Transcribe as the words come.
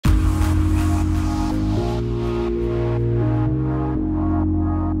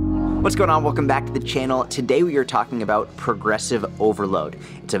What's going on? Welcome back to the channel. Today we are talking about progressive overload.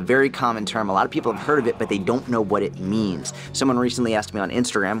 It's a very common term. A lot of people have heard of it, but they don't know what it means. Someone recently asked me on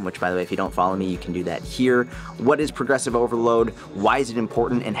Instagram, which by the way, if you don't follow me, you can do that here. What is progressive overload? Why is it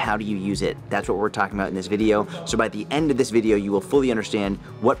important? And how do you use it? That's what we're talking about in this video. So by the end of this video, you will fully understand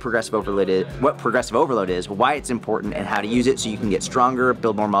what progressive overload is, why it's important, and how to use it so you can get stronger,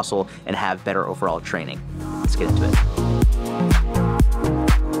 build more muscle, and have better overall training. Let's get into it.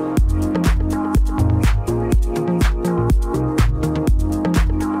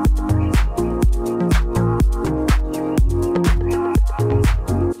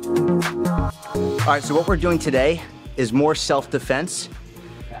 All right, so what we're doing today is more self-defense.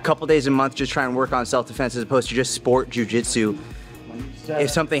 A couple days a month, just trying to work on self-defense as opposed to just sport jiu-jitsu. If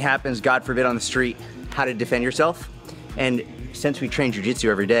something happens, God forbid, on the street, how to defend yourself. And since we train jiu-jitsu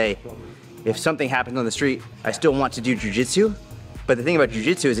every day, if something happens on the street, I still want to do jiu-jitsu. But the thing about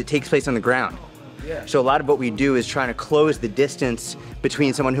jiu-jitsu is it takes place on the ground. So a lot of what we do is trying to close the distance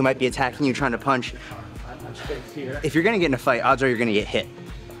between someone who might be attacking you, trying to punch. If you're gonna get in a fight, odds are you're gonna get hit.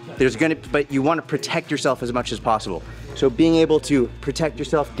 But you want to protect yourself as much as possible. So being able to protect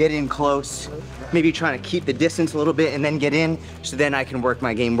yourself, get in close, maybe trying to keep the distance a little bit and then get in, so then I can work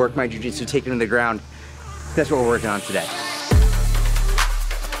my game, work my jiu-jitsu, take it to the ground. That's what we're working on today.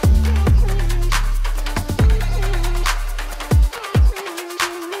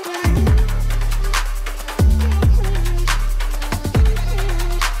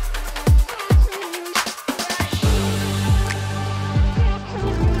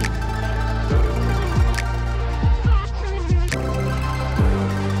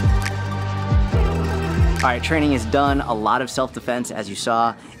 All right, training is done. A lot of self-defense, as you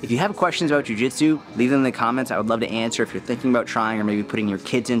saw. If you have questions about jiu-jitsu, leave them in the comments. I would love to answer if you're thinking about trying or maybe putting your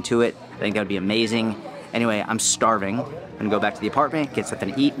kids into it. I think that would be amazing. Anyway, I'm starving. I'm gonna go back to the apartment, get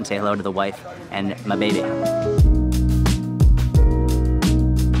something to eat, and say hello to the wife and my baby.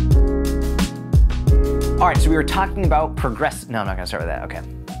 All right, so we were talking about no, I'm not gonna start with that, okay.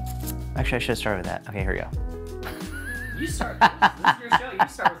 Actually, I should start with that. Okay, here we go. You start. This is your show. You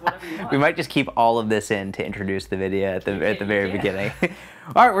start with whatever you want. We might just keep all of this in to introduce the video at the very beginning.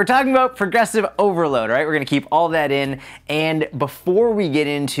 All right, we're talking about progressive overload, all right? We're gonna keep all that in. And before we get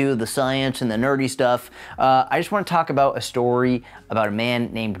into the science and the nerdy stuff, I just wanna talk about a story about a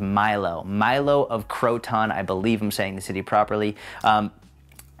man named Milo. Milo of Croton, I believe I'm saying the city properly.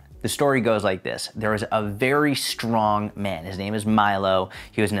 The story goes like this. There was a very strong man. His name is Milo.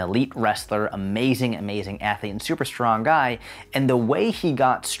 He was an elite wrestler, amazing, amazing athlete, and super strong guy. And the way he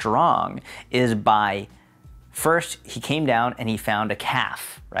got strong is by, first, he came down and he found a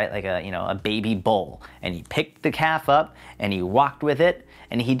calf, right? Like a baby bull. And he picked the calf up and he walked with it.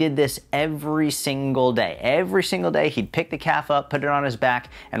 And he did this every single day. Every single day, he'd pick the calf up, put it on his back,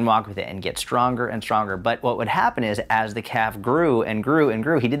 and walk with it and get stronger and stronger. But what would happen is, as the calf grew and grew and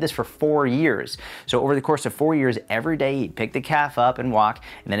grew, he did this for 4 years. So over the course of 4 years, every day he'd pick the calf up and walk,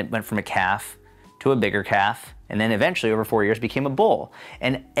 and then it went from a calf to a bigger calf, and then eventually over 4 years became a bull.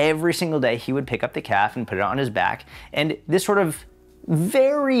 And every single day he would pick up the calf and put it on his back. And this sort of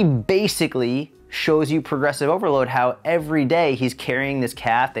very basically shows you progressive overload, how every day he's carrying this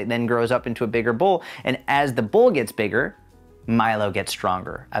calf that then grows up into a bigger bull. And as the bull gets bigger, Milo gets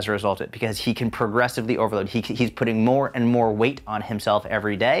stronger as a result of it, because he can progressively overload. He's putting more and more weight on himself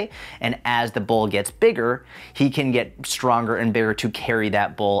every day. And as the bull gets bigger, he can get stronger and bigger to carry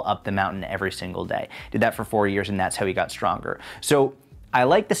that bull up the mountain every single day. Did that for 4 years, and that's how he got stronger. So I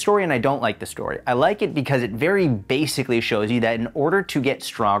like the story and I don't like the story. I like it because it very basically shows you that in order to get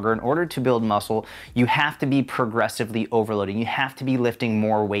stronger, in order to build muscle, you have to be progressively overloading. You have to be lifting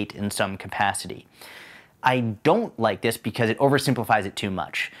more weight in some capacity. I don't like this because it oversimplifies it too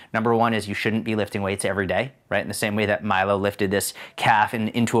much. Number one is you shouldn't be lifting weights every day, right? In the same way that Milo lifted this calf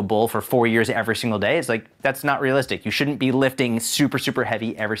into a bull for 4 years every single day. It's like, that's not realistic. You shouldn't be lifting super, super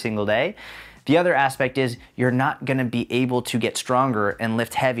heavy every single day. The other aspect is you're not gonna be able to get stronger and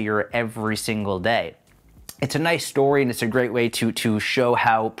lift heavier every single day. It's a nice story and it's a great way to show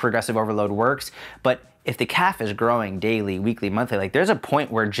how progressive overload works, but if the calf is growing daily, weekly, monthly, like there's a point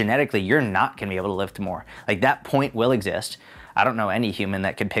where genetically you're not gonna be able to lift more. Like that point will exist. I don't know any human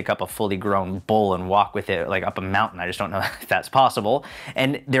that could pick up a fully grown bull and walk with it like up a mountain. I just don't know if that's possible.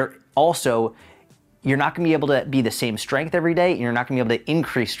 And there also, you're not gonna be able to be the same strength every day, and you're not gonna be able to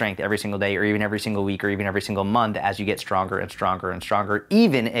increase strength every single day, or even every single week, or even every single month as you get stronger and stronger and stronger,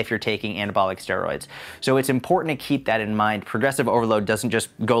 even if you're taking anabolic steroids. So it's important to keep that in mind. Progressive overload doesn't just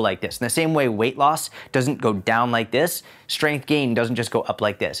go like this. In the same way weight loss doesn't go down like this, strength gain doesn't just go up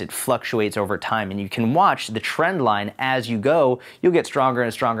like this. It fluctuates over time, and you can watch the trend line as you go. You'll get stronger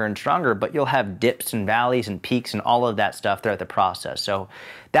and stronger and stronger, but you'll have dips and valleys and peaks and all of that stuff throughout the process. So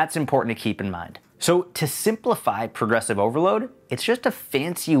that's important to keep in mind. So to simplify progressive overload, it's just a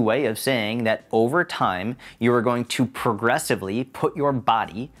fancy way of saying that over time, you are going to progressively put your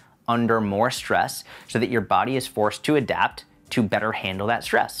body under more stress so that your body is forced to adapt to better handle that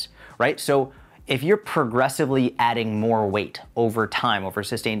stress, right? So if you're progressively adding more weight over time, over a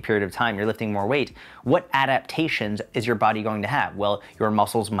sustained period of time, you're lifting more weight, what adaptations is your body going to have? Well, your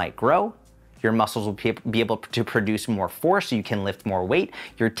muscles might grow. Your muscles will be able to produce more force so you can lift more weight.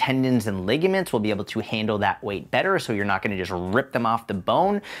 Your tendons and ligaments will be able to handle that weight better so you're not gonna just rip them off the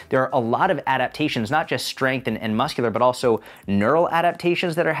bone. There are a lot of adaptations, not just strength and muscular, but also neural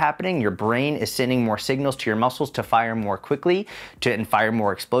adaptations that are happening. Your brain is sending more signals to your muscles to fire more quickly, and fire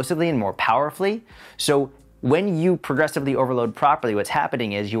more explosively and more powerfully. So when you progressively overload properly, what's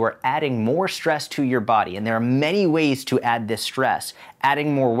happening is you are adding more stress to your body, and there are many ways to add this stress.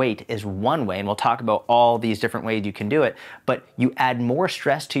 Adding more weight is one way, and we'll talk about all these different ways you can do it, but you add more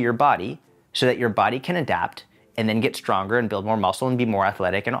stress to your body so that your body can adapt and then get stronger and build more muscle and be more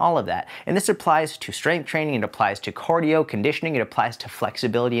athletic and all of that. And this applies to strength training, it applies to cardio, conditioning, it applies to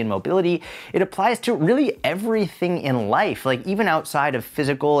flexibility and mobility, it applies to really everything in life, like even outside of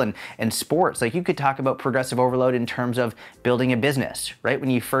physical and sports. Like you could talk about progressive overload in terms of building a business, right? When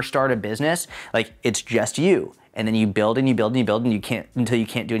you first start a business, like it's just you. And then you build and you build and you build and you can't until you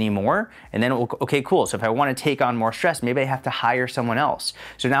can't do any more. And then, okay, cool. So if I want to take on more stress, maybe I have to hire someone else.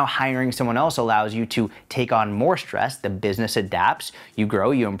 So now hiring someone else allows you to take on more stress. The business adapts, you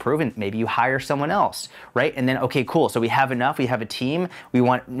grow, you improve, and maybe you hire someone else, right? And then, okay, cool. So we have enough, we have a team, we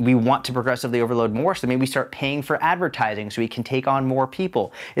want to progressively overload more. So maybe we start paying for advertising so we can take on more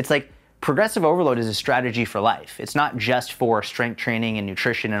people. It's like, progressive overload is a strategy for life. It's not just for strength training and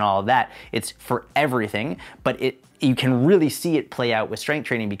nutrition and all of that. It's for everything, but you can really see it play out with strength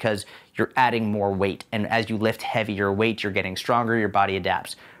training because you're adding more weight. And as you lift heavier weight, you're getting stronger, your body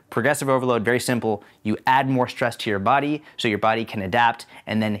adapts. Progressive overload, very simple. You add more stress to your body so your body can adapt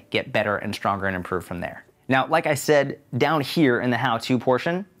and then get better and stronger and improve from there. Now, like I said, down here in the how-to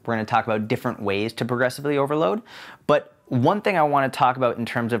portion, we're gonna talk about different ways to progressively overload, but one thing I want to talk about in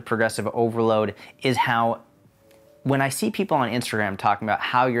terms of progressive overload is how when I see people on Instagram talking about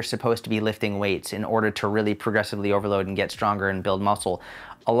how you're supposed to be lifting weights in order to really progressively overload and get stronger and build muscle,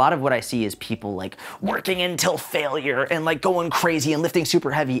 a lot of what I see is people like working until failure and like going crazy and lifting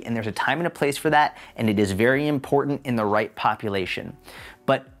super heavy, and there's a time and a place for that, and it is very important in the right population.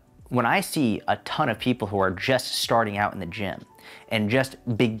 But when I see a ton of people who are just starting out in the gym and just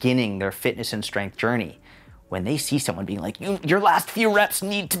beginning their fitness and strength journey, when they see someone being like, your last few reps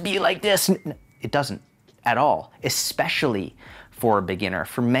need to be like this, it doesn't at all, especially for a beginner,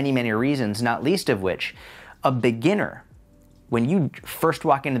 for many, many reasons, not least of which, a beginner, when you first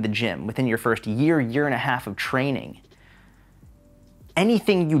walk into the gym, within your first year and a half of training,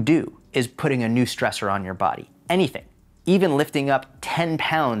 anything you do is putting a new stressor on your body, anything. Even lifting up 10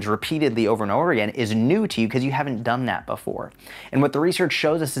 pounds repeatedly over and over again is new to you because you haven't done that before. And what the research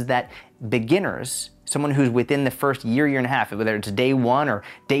shows us is that beginners, someone who's within the first year and a half, whether it's day 1 or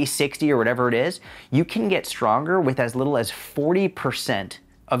day 60 or whatever it is, you can get stronger with as little as 40%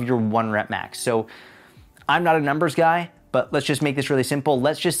 of your 1 rep max. So I'm not a numbers guy, but let's just make this really simple.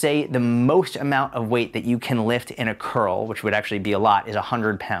 Let's just say the most amount of weight that you can lift in a curl, which would actually be a lot, is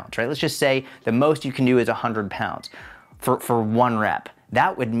 100 pounds, right? Let's just say the most you can do is 100 pounds. For 1 rep.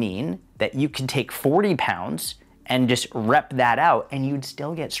 That would mean that you can take 40 pounds and just rep that out and you'd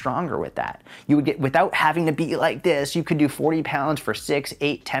still get stronger with that. You would get, without having to be like this, you could do 40 pounds for 6,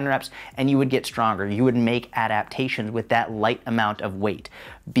 8, 10 reps and you would get stronger. You would make adaptations with that light amount of weight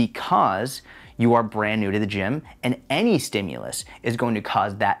because you are brand new to the gym and any stimulus is going to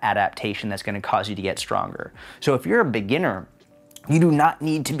cause that adaptation that's going to cause you to get stronger. So if you're a beginner, you do not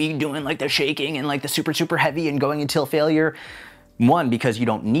need to be doing like the shaking and like the super heavy and going until failure. 1, because you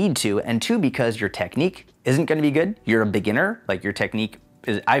don't need to, and 2, because your technique isn't gonna be good. You're a beginner, like your technique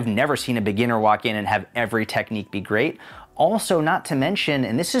is, I've never seen a beginner walk in and have every technique be great. Also, not to mention,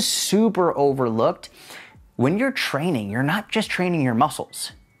 and this is super overlooked, when you're training, you're not just training your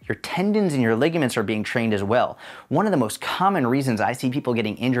muscles. your tendons and your ligaments are being trained as well. One of the most common reasons I see people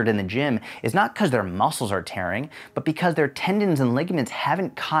getting injured in the gym is not because their muscles are tearing, but because their tendons and ligaments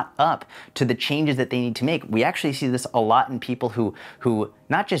haven't caught up to the changes that they need to make. We actually see this a lot in people who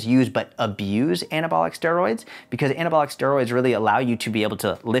not just use but abuse anabolic steroids, because anabolic steroids really allow you to be able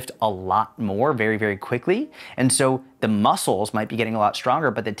to lift a lot more very, very quickly. And so the muscles might be getting a lot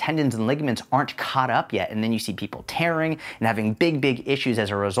stronger, but the tendons and ligaments aren't caught up yet. And then you see people tearing and having big, big issues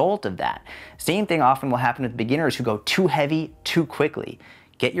as a result of that. Same thing often will happen with beginners who go too heavy too quickly.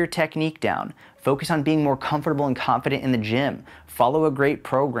 Get your technique down. Focus on being more comfortable and confident in the gym. Follow a great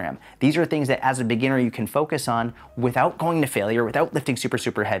program. These are things that as a beginner you can focus on without going to failure, without lifting super,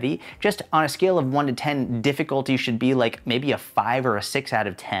 super heavy. Just on a scale of 1 to 10, difficulty should be like maybe a 5 or a 6 out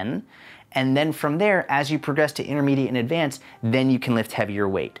of 10. And then from there, as you progress to intermediate and advanced, then you can lift heavier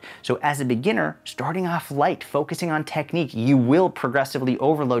weight. So as a beginner, starting off light, focusing on technique, you will progressively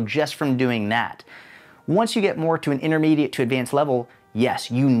overload just from doing that. Once you get more to an intermediate to advanced level,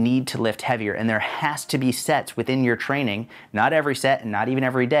 yes, you need to lift heavier, and there has to be sets within your training, not every set and not even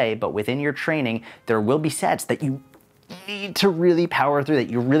every day, but within your training, there will be sets that you need to really power through, that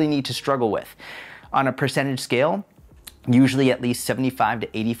you really need to struggle with. On a percentage scale, usually at least 75 to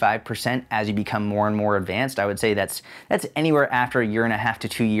 85% as you become more and more advanced. I would say that's anywhere after a year and a half to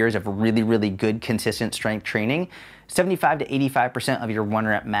 2 years of really, really good, consistent strength training. 75 to 85% of your 1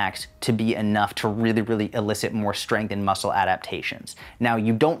 rep max to be enough to really, really elicit more strength and muscle adaptations. Now,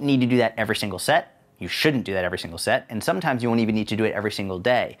 you don't need to do that every single set. You shouldn't do that every single set, and sometimes you won't even need to do it every single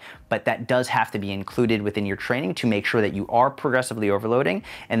day, but that does have to be included within your training to make sure that you are progressively overloading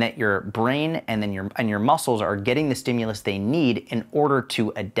and that your brain and then your muscles are getting the stimulus they need in order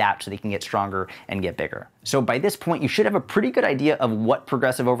to adapt so they can get stronger and get bigger. So by this point, you should have a pretty good idea of what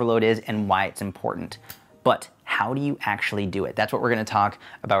progressive overload is and why it's important. But how do you actually do it? That's what we're gonna talk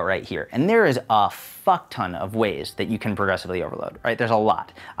about right here. And there is a fuck ton of ways that you can progressively overload, right? There's a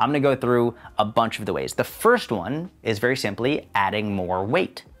lot. I'm gonna go through a bunch of the ways. The first one is very simply adding more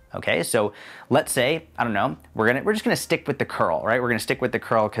weight. Okay, so let's say, I don't know, we're just gonna stick with the curl, right? We're gonna stick with the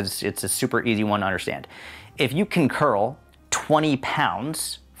curl because it's a super easy one to understand. If you can curl 20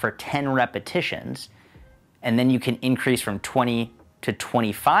 pounds for 10 repetitions, and then you can increase from 20 to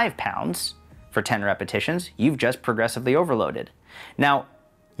 25 pounds, for 10 repetitions, you've just progressively overloaded. Now,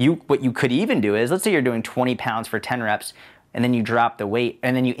 what you could even do is, let's say you're doing 20 pounds for 10 reps, and then you drop the weight,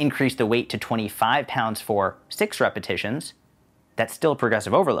 and then you increase the weight to 25 pounds for 6 repetitions, that's still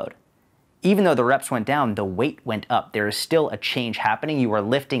progressive overload. Even though the reps went down, the weight went up. There is still a change happening. You are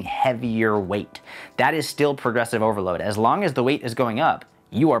lifting heavier weight. That is still progressive overload. As long as the weight is going up,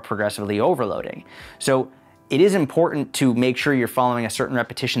 you are progressively overloading. So it is important to make sure you're following a certain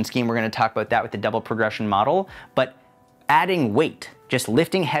repetition scheme. We're gonna talk about that with the double progression model, but adding weight, just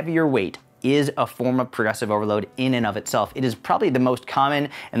lifting heavier weight, is a form of progressive overload in and of itself. It is probably the most common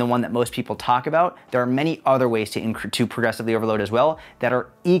and the one that most people talk about. There are many other ways to progressively overload as well that are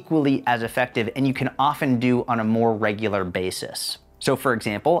equally as effective and you can often do on a more regular basis. So for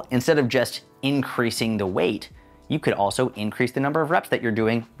example, instead of just increasing the weight, you could also increase the number of reps that you're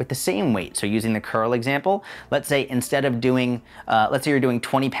doing with the same weight. So using the curl example, let's say instead of doing, let's say you're doing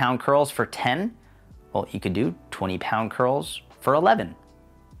 20-pound curls for 10, well, you could do 20-pound curls for 11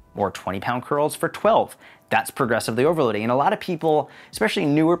 or 20-pound curls for 12. That's progressively overloading. And a lot of people, especially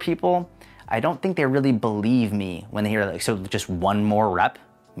newer people, I don't think they really believe me when they hear like, so just one more rep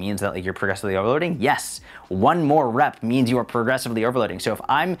means that like you're progressively overloading? Yes, one more rep means you are progressively overloading. So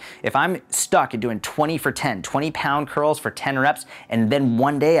if I'm stuck at doing 20 for 10, 20-pound curls for 10 reps, and then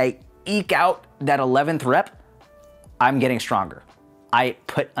one day I eke out that 11th rep, I'm getting stronger. I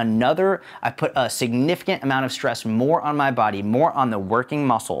put a significant amount of stress more on my body, more on the working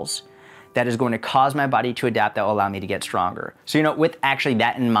muscles, that is going to cause my body to adapt, that will allow me to get stronger. So, you know, with actually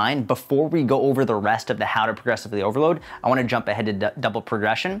that in mind, before we go over the rest of the how to progressively overload, I wanna jump ahead to double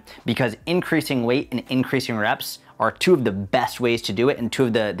progression, because increasing weight and increasing reps are two of the best ways to do it and two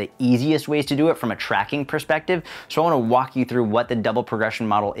of the easiest ways to do it from a tracking perspective. So I wanna walk you through what the double progression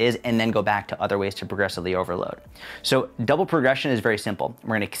model is and then go back to other ways to progressively overload. So double progression is very simple.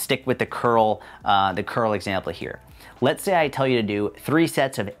 We're gonna stick with the curl example here. Let's say I tell you to do 3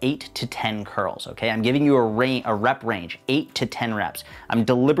 sets of 8 to 10 curls, okay? I'm giving you a rep range, 8 to 10 reps. I'm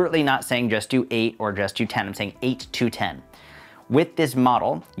deliberately not saying just do 8 or just do 10, I'm saying 8 to 10. With this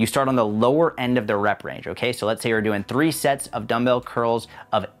model, you start on the lower end of the rep range, okay? So let's say you're doing 3 sets of dumbbell curls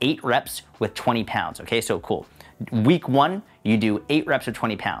of 8 reps with 20 pounds, okay? So cool. Week 1, you do 8 reps of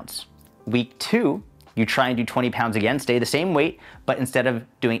 20 pounds. Week 2, you try and do 20 pounds again, stay the same weight, but instead of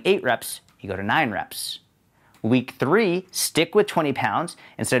doing 8 reps, you go to 9 reps. Week 3, stick with 20 pounds.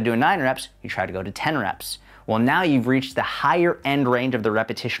 Instead of doing 9 reps, you try to go to 10 reps. Well, now you've reached the higher end range of the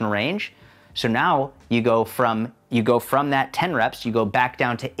repetition range. So now you go from that 10 reps, you go back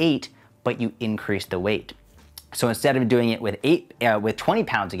down to 8, but you increase the weight. So instead of doing it with 20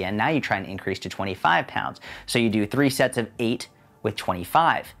 pounds again, now you try and increase to 25 pounds. So you do 3 sets of 8 with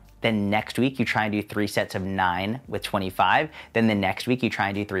 25. Then next week you try and do 3 sets of 9 with 25. Then the next week you try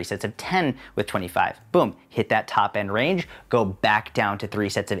and do 3 sets of 10 with 25. Boom, hit that top end range, go back down to 3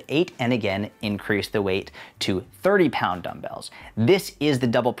 sets of 8, and again, increase the weight to 30-pound dumbbells. This is the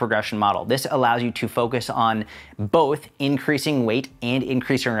double progression model. This allows you to focus on both increasing weight and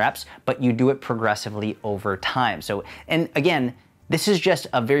increasing reps, but you do it progressively over time. So, and again, this is just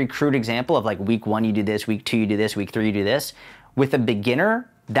a very crude example of like week 1 you do this, week 2 you do this, week 3 you do this. With a beginner,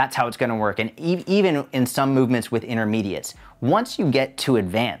 that's how it's gonna work. And even in some movements with intermediates, once you get to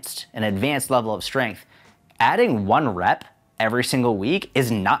an advanced level of strength, adding 1 rep every single week is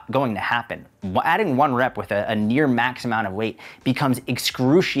not going to happen. Adding 1 rep with a near max amount of weight becomes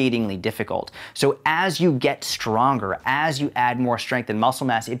excruciatingly difficult. So as you get stronger, as you add more strength and muscle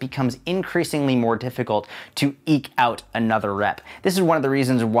mass, it becomes increasingly more difficult to eke out another rep. This is one of the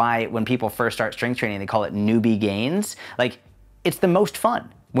reasons why when people first start strength training, they call it newbie gains. Like, it's the most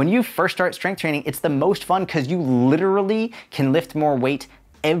fun. When you first start strength training, it's the most fun because you literally can lift more weight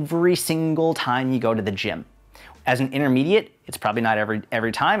every single time you go to the gym. As an intermediate, it's probably not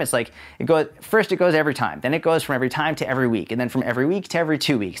every time. It's like, it goes every time. Then it goes from every time to every week. And then from every week to every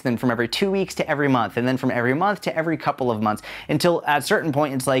 2 weeks. Then from every 2 weeks to every month. And then from every month to every couple of months. Until at a certain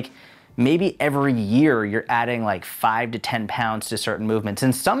point, it's like, maybe every year you're adding like 5 to 10 pounds to certain movements.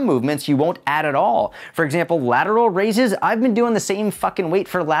 And some movements you won't add at all. For example, lateral raises, I've been doing the same fucking weight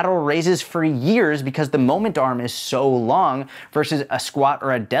for lateral raises for years because the moment arm is so long versus a squat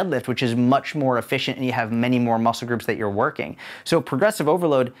or a deadlift, which is much more efficient and you have many more muscle groups that you're working. So progressive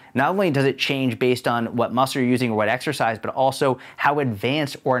overload, not only does it change based on what muscle you're using or what exercise, but also how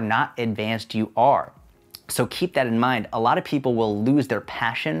advanced or not advanced you are. So keep that in mind. A lot of people will lose their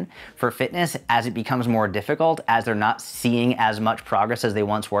passion for fitness as it becomes more difficult, as they're not seeing as much progress as they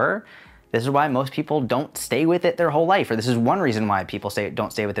once were. This is why most people don't stay with it their whole life, or this is one reason why people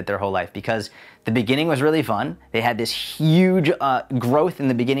don't stay with it their whole life, because the beginning was really fun. They had this huge growth in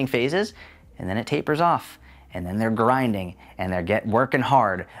the beginning phases, and then it tapers off. And then they're grinding and they're working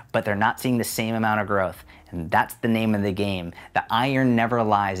hard, but they're not seeing the same amount of growth. And that's the name of the game. The iron never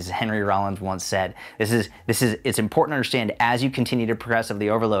lies, as Henry Rollins once said. It's important to understand, as you continue to progressively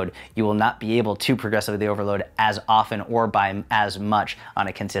overload, you will not be able to progressively overload as often or by as much on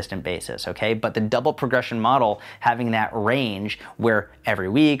a consistent basis, okay? But the double progression model, having that range where every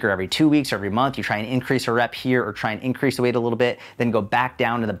week or every 2 weeks or every month, you try and increase a rep here or try and increase the weight a little bit, then go back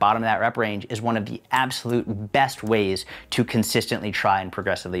down to the bottom of that rep range, is one of the absolute best ways to consistently try and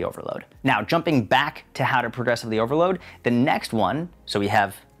progressively overload. Now, jumping back to how to progressively overload, the next one, so we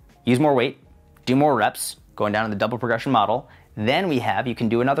have use more weight, do more reps, going down to the double progression model. Then we have, you can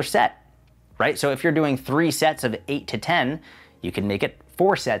do another set, right? So if you're doing 3 sets of 8 to 10, you can make it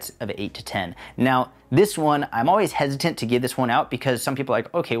 4 sets of 8 to 10. Now, this one, I'm always hesitant to give this one out because some people are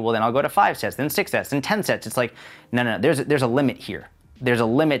like, okay, well then I'll go to 5 sets, then 6 sets, then 10 sets. It's like, no, there's a limit here. There's a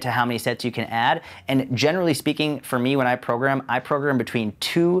limit to how many sets you can add. And generally speaking, for me, when I program between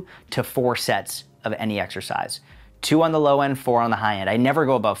 2 to 4 sets of any exercise. 2 on the low end, 4 on the high end. I never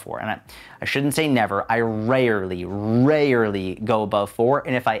go above 4. And I shouldn't say never, I rarely go above 4.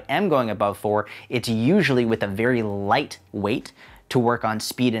 And if I am going above 4, it's usually with a very light weight to work on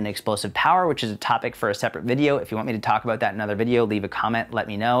speed and explosive power, which is a topic for a separate video. If you want me to talk about that in another video, leave a comment, let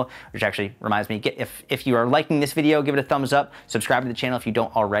me know, which actually reminds me, if you are liking this video, give it a thumbs up, subscribe to the channel if you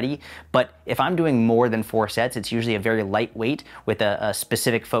don't already. But if I'm doing more than 4 sets, it's usually a very lightweight with a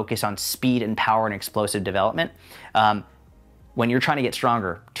specific focus on speed and power and explosive development. When you're trying to get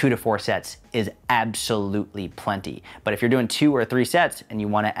stronger, 2 to 4 sets is absolutely plenty. But if you're doing 2 or 3 sets and you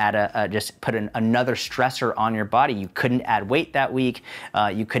want to add just put another stressor on your body, you couldn't add weight that week,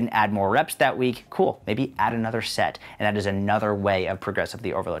 you couldn't add more reps that week, cool, maybe add another set. And that is another way of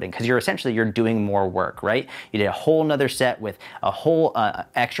progressively overloading, because you're doing more work, right? You did a whole nother set with a whole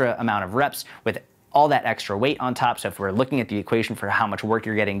extra amount of reps with all that extra weight on top. So if we're looking at the equation for how much work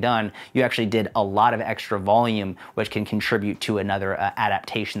you're getting done, you actually did a lot of extra volume, which can contribute to another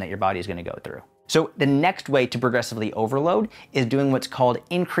adaptation that your body is going to go through. So the next way to progressively overload is doing what's called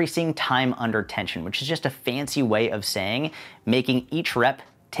increasing time under tension, which is just a fancy way of saying making each rep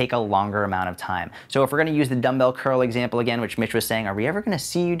take a longer amount of time. So if we're gonna use the dumbbell curl example again, which Mitch was saying, are we ever gonna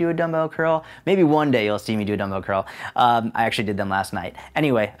see you do a dumbbell curl? Maybe one day you'll see me do a dumbbell curl. I actually did them last night.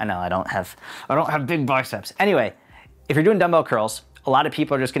 Anyway, I know I don't have big biceps. Anyway, if you're doing dumbbell curls, a lot of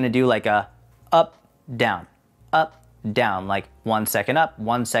people are just gonna do like a up, down, like 1 second up,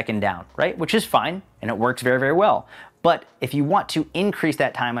 1 second down, right? Which is fine, and it works very, very well. But if you want to increase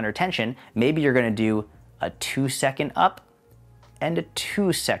that time under tension, maybe you're gonna do a 2 second up and a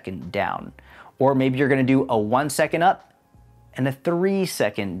 2 second down. Or maybe you're gonna do a 1 second up and a 3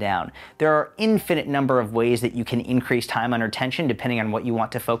 second down. There are infinite number of ways that you can increase time under tension depending on what you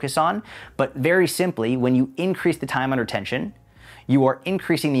want to focus on. But very simply, when you increase the time under tension, you are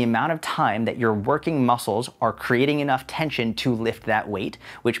increasing the amount of time that your working muscles are creating enough tension to lift that weight,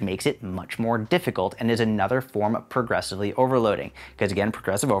 which makes it much more difficult and is another form of progressively overloading. Because again,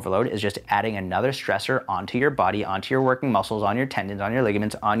 progressive overload is just adding another stressor onto your body, onto your working muscles, on your tendons, on your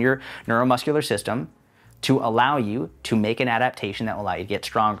ligaments, on your neuromuscular system to allow you to make an adaptation that will allow you to get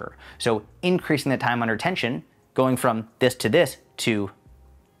stronger. So increasing the time under tension, going from this to this to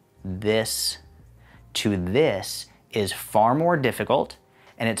this to this, is far more difficult,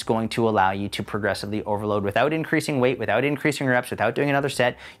 and it's going to allow you to progressively overload without increasing weight, without increasing reps, without doing another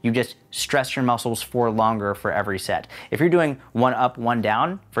set. You just stress your muscles for longer for every set. If you're doing 1 up, 1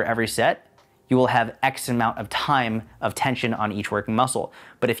 down for every set, you will have X amount of time of tension on each working muscle.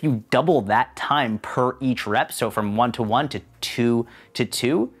 But if you double that time per each rep, so from 1 to 1 to 2 to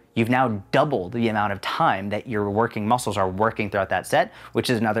 2, you've now doubled the amount of time that your working muscles are working throughout that set, which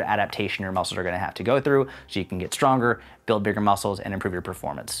is another adaptation your muscles are gonna have to go through so you can get stronger, build bigger muscles, and improve your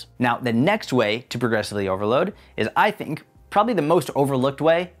performance. Now, the next way to progressively overload is, I think, probably the most overlooked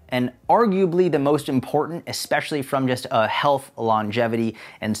way, and arguably the most important, especially from just a health, longevity,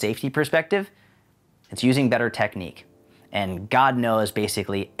 and safety perspective. It's using better technique. And God knows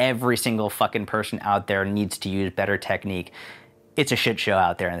basically every single fucking person out there needs to use better technique. It's a shit show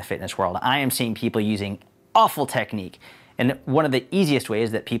out there in the fitness world. I am seeing people using awful technique. And one of the easiest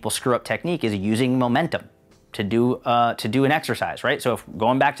ways that people screw up technique is using momentum to do an exercise, right? So if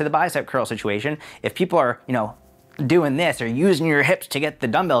going back to the bicep curl situation, if people are, doing this or using your hips to get the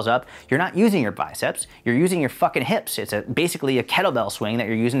dumbbells up, you're not using your biceps, you're using your fucking hips. It's basically a kettlebell swing that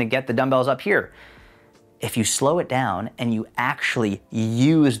you're using to get the dumbbells up here. If you slow it down and you actually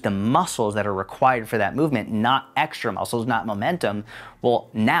use the muscles that are required for that movement, not extra muscles, not momentum, well,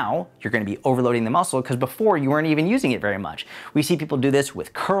 now you're gonna be overloading the muscle because before you weren't even using it very much. We see people do this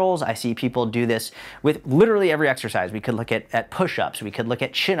with curls. I see people do this with literally every exercise. We could look at push-ups. We could look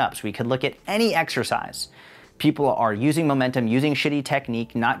at chin-ups. We could look at any exercise. People are using momentum, using shitty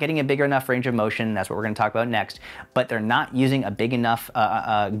technique, not getting a big enough range of motion. That's what we're gonna talk about next. But they're not using a big enough,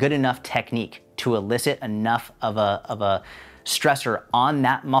 good enough technique to elicit enough of a stressor on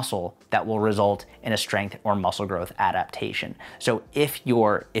that muscle that will result in a strength or muscle growth adaptation. So if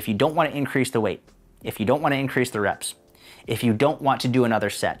you don't want to increase the weight, if you don't want to increase the reps, if you don't want to do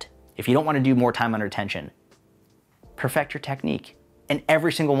another set, if you don't want to do more time under tension, perfect your technique. And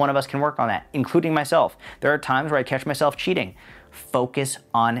every single one of us can work on that, including myself. There are times where I catch myself cheating. Focus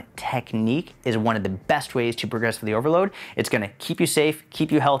on technique is one of the best ways to progressively overload. It's gonna keep you safe,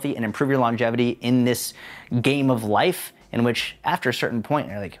 keep you healthy, and improve your longevity in this game of life in which after a certain point,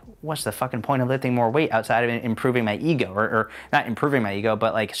 you're like, what's the fucking point of lifting more weight outside of improving my ego? Or not improving my ego,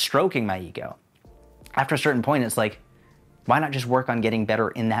 but like stroking my ego. After a certain point, it's like, why not just work on getting better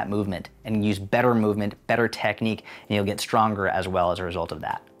in that movement and use better movement, better technique, and you'll get stronger as well as a result of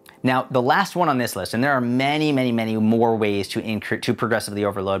that. Now, the last one on this list, and there are many, many, many more ways to progressively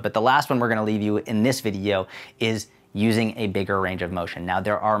overload, but the last one we're gonna leave you in this video is using a bigger range of motion. Now,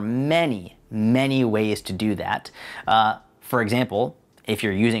 there are many, many ways to do that. For example, if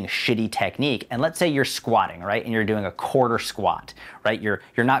you're using shitty technique, and let's say you're squatting, right? And you're doing a quarter squat, right? You're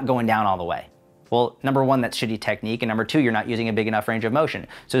not going down all the way. Well, number one, that's shitty technique, and number two, you're not using a big enough range of motion.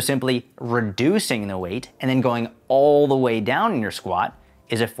 So simply reducing the weight and then going all the way down in your squat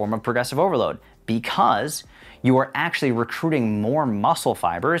is a form of progressive overload because you are actually recruiting more muscle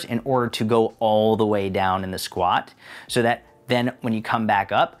fibers in order to go all the way down in the squat so that then when you come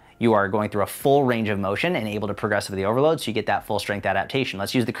back up, you are going through a full range of motion and able to progressively overload so you get that full strength adaptation.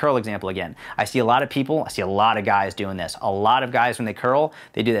 Let's use the curl example again. I see a lot of guys doing this. A lot of guys when they curl,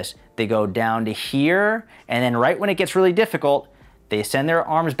 they do this. They go down to here, and then right when it gets really difficult, they send their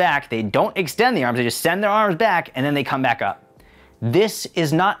arms back. They don't extend the arms, they just send their arms back, and then they come back up. This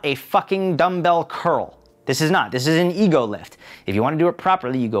is not a fucking dumbbell curl. This is an ego lift. If you wanna do it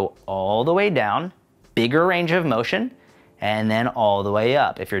properly, you go all the way down, bigger range of motion, and then all the way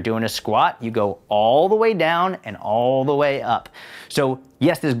up. If you're doing a squat, you go all the way down and all the way up. So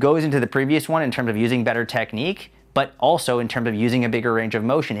yes, this goes into the previous one in terms of using better technique, but also in terms of using a bigger range of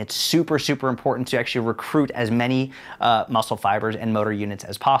motion. It's super, super important to actually recruit as many muscle fibers and motor units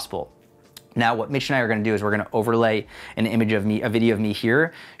as possible. Now, what Mitch and I are gonna do is we're gonna overlay an image of me, a video of me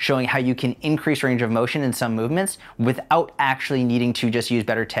here, showing how you can increase range of motion in some movements without actually needing to just use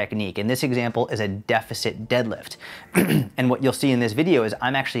better technique. And this example is a deficit deadlift. And what you'll see in this video is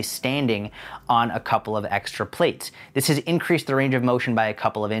I'm actually standing on a couple of extra plates. This has increased the range of motion by a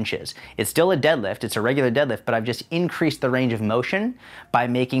couple of inches. It's still a deadlift, it's a regular deadlift, but I've just increased the range of motion by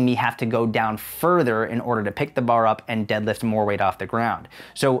making me have to go down further in order to pick the bar up and deadlift more weight off the ground.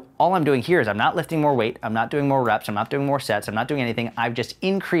 So all I'm doing here is I'm not lifting more weight, I'm not doing more reps, I'm not doing more sets, I'm not doing anything. I've just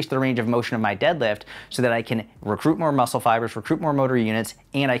increased the range of motion of my deadlift so that I can recruit more muscle fibers, recruit more motor units,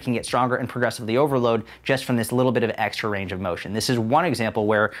 and I can get stronger and progressively overload just from this little bit of extra range of motion. This is one example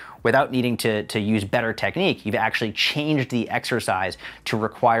where without needing to use better technique, you've actually changed the exercise to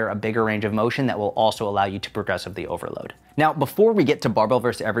require a bigger range of motion that will also allow you to progressively overload. Now, before we get to barbell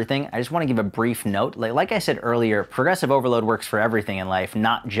versus everything, I just want to give a brief note. Like I said earlier, progressive overload works for everything in life,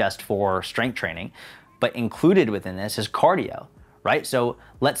 not just for strength training, but included within this is cardio, right? So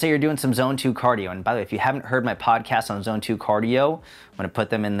let's say you're doing some zone 2 cardio. And by the way, if you haven't heard my podcast on zone 2 cardio, I'm going to put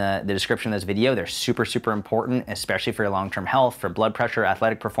them in the description of this video. They're super, super important, especially for your long-term health, for blood pressure,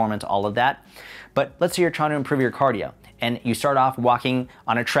 athletic performance, all of that. But let's say you're trying to improve your cardio and you start off walking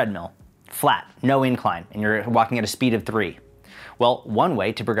on a treadmill, flat, no incline, and you're walking at a speed of 3. Well, one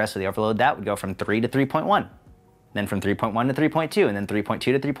way to progressively overload that would go from 3 to 3.1, then from 3.1 to 3.2, and then 3.2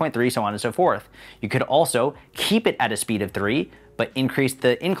 to 3.3, so on and so forth. You could also keep it at a speed of 3, but increase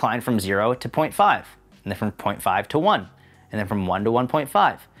the incline from 0 to 0.5, and then from 0.5 to 1, and then from 1 to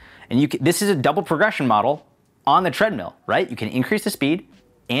 1.5. And this is a double progression model on the treadmill, right? You can increase the speed,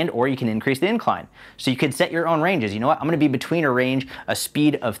 or you can increase the incline. So you could set your own ranges. You know what? I'm gonna be between a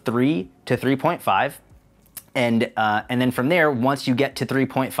speed of 3 to 3.5. And then from there, once you get to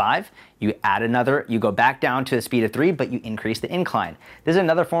 3.5, you go back down to a speed of 3, but you increase the incline. This is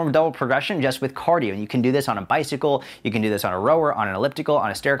another form of double progression just with cardio. And you can do this on a bicycle, you can do this on a rower, on an elliptical,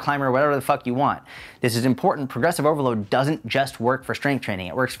 on a stair climber, whatever the fuck you want. This is important. Progressive overload doesn't just work for strength training.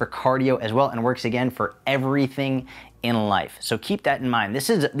 It works for cardio as well and works again for everything in life. So keep that in mind. This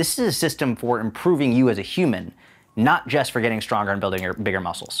is a system for improving you as a human, not just for getting stronger and building your bigger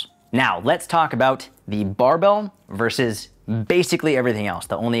muscles. Now, let's talk about the barbell versus basically everything else.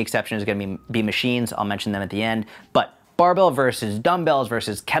 The only exception is gonna be machines. I'll mention them at the end. But barbell versus dumbbells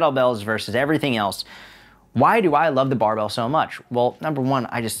versus kettlebells versus everything else. Why do I love the barbell so much? Well, number one,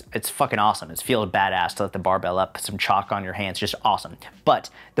 it's fucking awesome. It feels badass to lift the barbell up, put some chalk on your hands, just awesome. But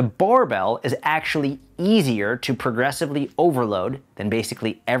the barbell is actually easier to progressively overload than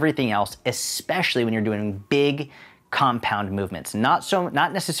basically everything else, especially when you're doing big compound movements. Not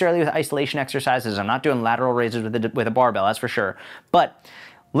necessarily with isolation exercises. I'm not doing lateral raises with a barbell, that's for sure. But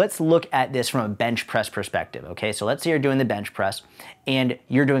let's look at this from a bench press perspective, okay? So let's say you're doing the bench press and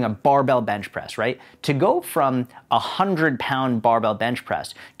you're doing a barbell bench press, right? To go from a 100-pound barbell bench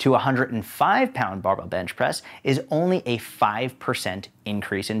press to a 105-pound barbell bench press is only a 5%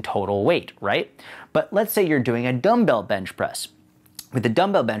 increase in total weight, right? But let's say you're doing a dumbbell bench press. With the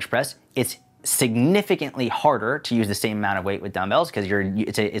dumbbell bench press, it's significantly harder to use the same amount of weight with dumbbells because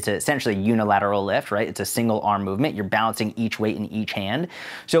it's essentially unilateral lift, right? It's a single arm movement. You're balancing each weight in each hand.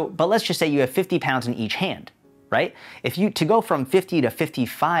 So, but let's just say you have 50 pounds in each hand, right? To go from 50 to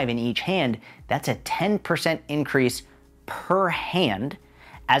 55 in each hand, that's a 10% increase per hand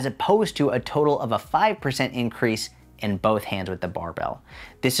as opposed to a total of a 5% increase in both hands with the barbell.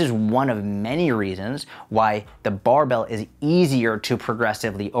 This is one of many reasons why the barbell is easier to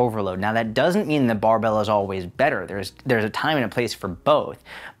progressively overload. Now that doesn't mean the barbell is always better. There's a time and a place for both,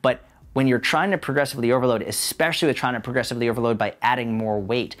 but when you're trying to progressively overload, especially with trying to progressively overload by adding more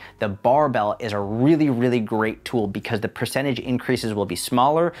weight, the barbell is a really, really great tool because the percentage increases will be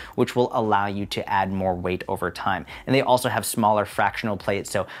smaller, which will allow you to add more weight over time. And they also have smaller fractional plates.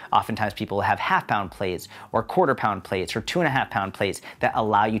 So oftentimes people have half-pound plates or quarter-pound plates or 2.5-pound plates that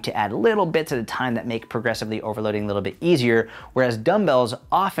allow you to add little bits at a time that make progressively overloading a little bit easier, whereas dumbbells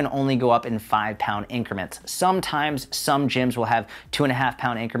often only go up in 5-pound increments. Sometimes some gyms will have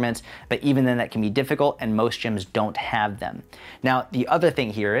 2.5-pound increments, but even then that can be difficult and most gyms don't have them. Now, the other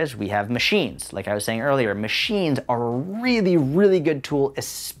thing here is we have machines. Like I was saying earlier, machines are a really, really good tool,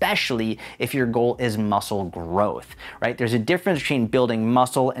 especially if your goal is muscle growth, right? There's a difference between building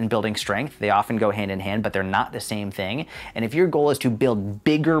muscle and building strength. They often go hand in hand, but they're not the same thing. And if your goal is to build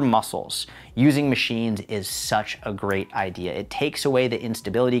bigger muscles, using machines is such a great idea. It takes away the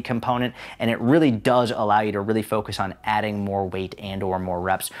instability component, and it really does allow you to really focus on adding more weight and or more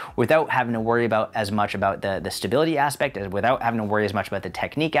reps without having to worry about as much about the stability aspect, without having to worry as much about the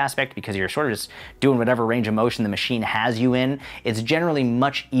technique aspect, because you're sort of just doing whatever range of motion the machine has you in. It's generally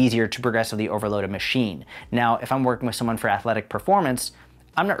much easier to progressively overload a machine. Now, if I'm working with someone for athletic performance,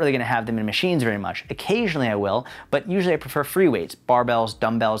 I'm not really gonna have them in machines very much. Occasionally I will, but usually I prefer free weights, barbells,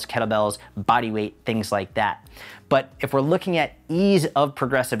 dumbbells, kettlebells, body weight, things like that. But if we're looking at ease of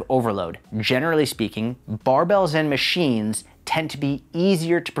progressive overload, generally speaking, barbells and machines tend to be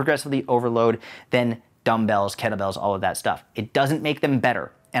easier to progressively overload than dumbbells, kettlebells, all of that stuff. It doesn't make them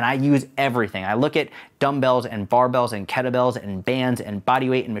better. And I use everything. I look at dumbbells and barbells and kettlebells and bands and body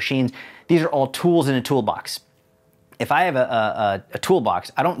weight and machines. These are all tools in a toolbox. If I have a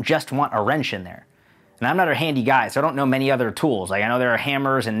toolbox, I don't just want a wrench in there. And I'm not a handy guy, so I don't know many other tools. Like I know there are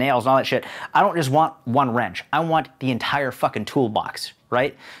hammers and nails and all that shit. I don't just want one wrench. I want the entire fucking toolbox,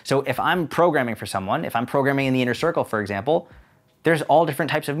 right? So if I'm programming for someone, if I'm programming in the inner circle, for example, there's all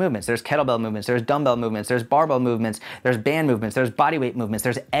different types of movements. There's kettlebell movements, there's dumbbell movements, there's barbell movements, there's band movements, there's body weight movements,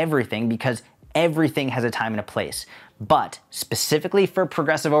 there's everything, because everything has a time and a place. But specifically for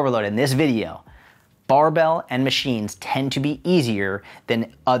progressive overload in this video, barbell and machines tend to be easier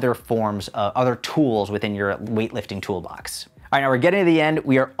than other forms, other tools within your weightlifting toolbox. All right, now we're getting to the end.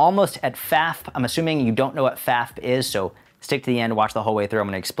 We are almost at FAFP. I'm assuming you don't know what FAFP is, so stick to the end, watch the whole way through. I'm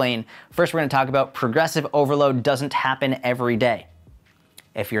gonna explain. First, we're gonna talk about progressive overload doesn't happen every day.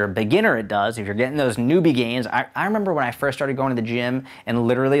 If you're a beginner, it does. If you're getting those newbie gains, I remember when I first started going to the gym and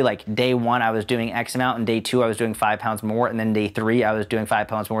literally like day 1, I was doing X amount, and day 2, I was doing 5 pounds more, and then day 3, I was doing 5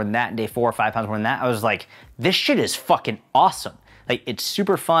 pounds more than that, and day 4, 5 pounds more than that. I was like, this shit is fucking awesome. Like, it's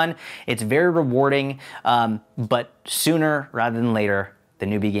super fun, it's very rewarding, but sooner rather than later, the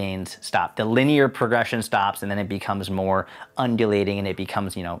newbie gains stop. The linear progression stops, and then it becomes more undulating, and it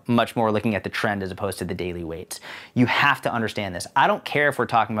becomes, you know, much more looking at the trend as opposed to the daily weights. You have to understand this. I don't care if we're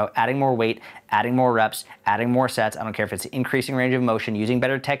talking about adding more weight, adding more reps, adding more sets. I don't care if it's increasing range of motion, using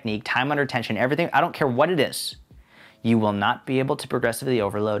better technique, time under tension, everything. I don't care what it is. You will not be able to progressively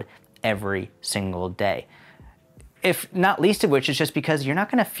overload every single day. If not least of which is just because you're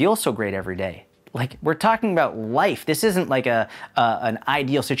not gonna feel so great every day. Like, we're talking about life. This isn't like an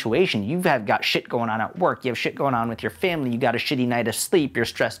ideal situation. You've got shit going on at work. You have shit going on with your family. You got a shitty night of sleep. You're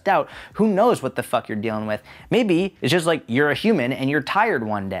stressed out. Who knows what the fuck you're dealing with? Maybe it's just like you're a human and you're tired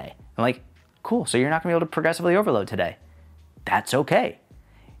one day. I'm like, cool, so you're not gonna be able to progressively overload today. That's okay.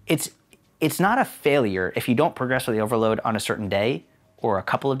 It's not a failure if you don't progressively overload on a certain day or a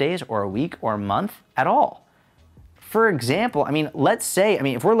couple of days or a week or a month at all. For example, I mean, let's say,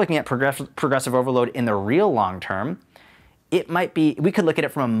 if we're looking at progressive overload in the real long term, it might be, we could look at it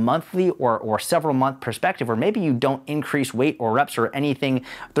from a monthly or several month perspective, where maybe you don't increase weight or reps or anything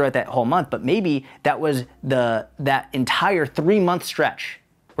throughout that whole month, but maybe that was that entire 3-month stretch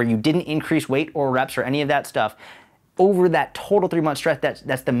where you didn't increase weight or reps or any of that stuff. Over that total 3-month stretch,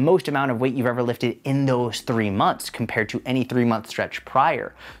 that's the most amount of weight you've ever lifted in those 3 months compared to any 3-month stretch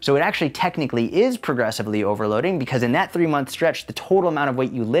prior. So it actually technically is progressively overloading, because in that 3-month stretch, the total amount of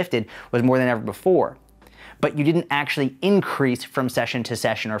weight you lifted was more than ever before. But you didn't actually increase from session to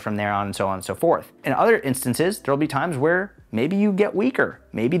session or from there on and so on and so forth. In other instances, there'll be times where maybe you get weaker.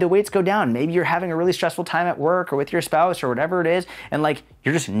 Maybe the weights go down. Maybe you're having a really stressful time at work or with your spouse or whatever it is, and like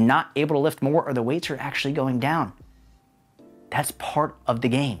you're just not able to lift more, or the weights are actually going down. That's part of the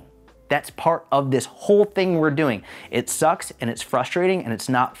game. That's part of this whole thing we're doing. It sucks and it's frustrating and it's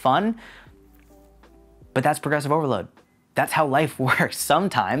not fun, but that's progressive overload. That's how life works.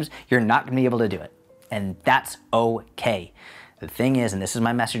 Sometimes you're not gonna be able to do it, and that's okay. The thing is, and this is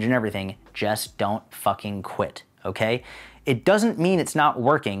my message and everything, just don't fucking quit, okay? It doesn't mean it's not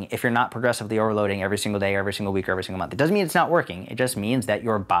working if you're not progressively overloading every single day, every single week, or every single month. It doesn't mean it's not working. It just means that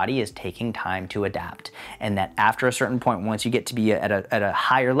your body is taking time to adapt, and that after a certain point, once you get to be at a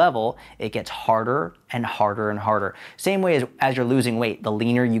higher level, it gets harder and harder and harder. Same way as you're losing weight. The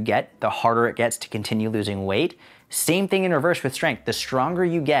leaner you get, the harder it gets to continue losing weight. Same thing in reverse with strength. The stronger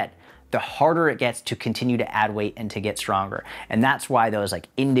you get, the harder it gets to continue to add weight and to get stronger. And that's why those like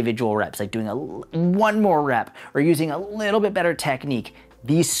individual reps, like doing one more rep or using a little bit better technique,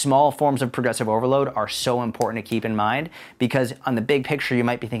 These small forms of progressive overload are so important to keep in mind, because on the big picture, you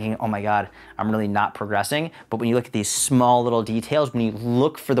might be thinking, oh my God, I'm really not progressing. But when you look at these small little details, when you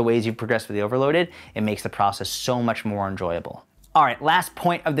look for the ways you've progressively overloaded, it makes the process so much more enjoyable. All right, last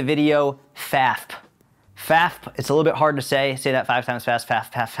point of the video, FAFP. FAFP, it's a little bit hard to say that 5 times fast,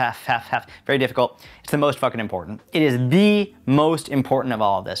 FAFP, very difficult. It's the most fucking important. It is the most important of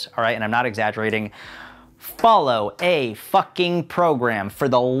all of this, all right? And I'm not exaggerating. Follow a fucking program. For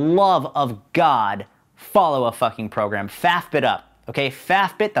the love of God, follow a fucking program. FAFP it up, okay?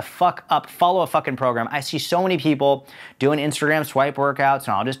 FAFP it the fuck up. Follow a fucking program. I see so many people doing Instagram swipe workouts, and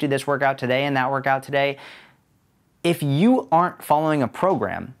I'll just do this workout today and that workout today. If you aren't following a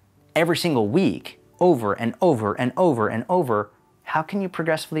program every single week, over and over and over and over, how can you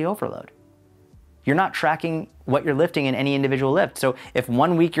progressively overload? You're not tracking what you're lifting in any individual lift. So if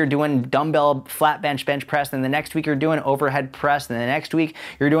one week you're doing dumbbell flat bench press, then the next week you're doing overhead press, then the next week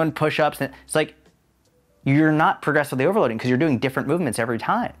you're doing push-ups, it's like you're not progressively overloading because you're doing different movements every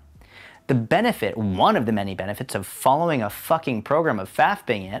time. The benefit, one of the many benefits of following a fucking program, of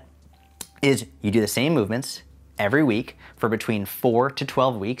FAFPing it, is you do the same movements every week for between 4 to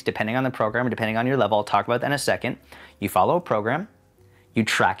 12 weeks, depending on the program, depending on your level. I'll talk about that in a second. You follow a program, you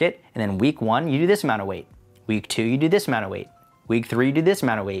track it, and then week 1, you do this amount of weight. Week 2, you do this amount of weight. Week 3, you do this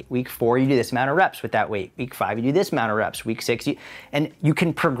amount of weight. Week 4, you do this amount of reps with that weight. Week 5, you do this amount of reps. Week 6, and you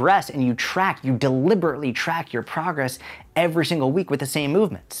can progress and you deliberately track your progress every single week with the same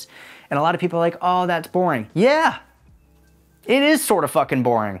movements. And a lot of people are like, oh, that's boring. Yeah, it is sort of fucking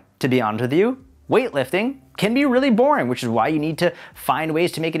boring, to be honest with you. Weightlifting can be really boring, which is why you need to find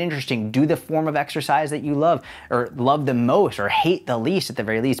ways to make it interesting. Do the form of exercise that you love, or love the most, or hate the least at the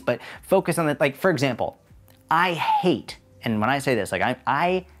very least, but focus on it. Like, for example, I hate, and when I say this, like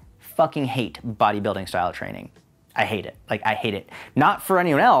I fucking hate bodybuilding style training. I hate it. Like, I hate it. Not for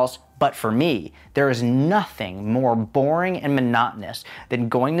anyone else, but for me. There is nothing more boring and monotonous than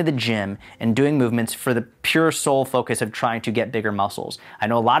going to the gym and doing movements for the pure sole focus of trying to get bigger muscles. I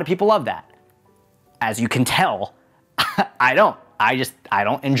know a lot of people love that. As you can tell, I don't. I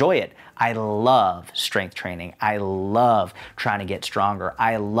don't enjoy it. I love strength training. I love trying to get stronger.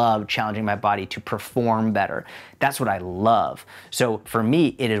 I love challenging my body to perform better. That's what I love. So for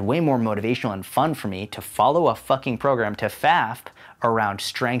me, it is way more motivational and fun for me to follow a fucking program, to FAFP around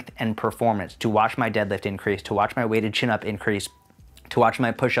strength and performance, to watch my deadlift increase, to watch my weighted chin-up increase, to watch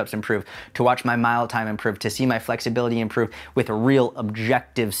my push-ups improve, to watch my mile time improve, to see my flexibility improve with real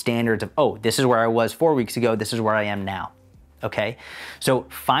objective standards of, oh, this is where I was 4 weeks ago, this is where I am now, okay? So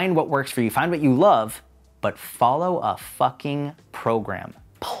find what works for you, find what you love, but follow a fucking program,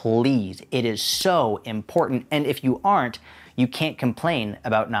 please. It is so important, and if you aren't, you can't complain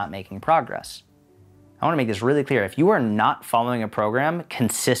about not making progress. I wanna make this really clear. If you are not following a program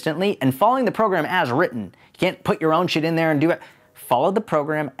consistently, and following the program as written, you can't put your own shit in there and do it. Follow the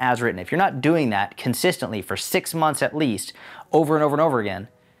program as written. If you're not doing that consistently for 6 months at least, over and over and over again,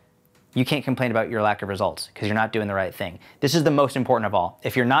 you can't complain about your lack of results because you're not doing the right thing. This is the most important of all.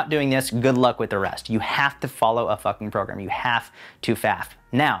 If you're not doing this, good luck with the rest. You have to follow a fucking program. You have to FAFP.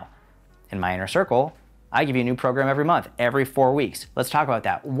 Now, in my inner circle, I give you a new program every month, every 4 weeks. Let's talk about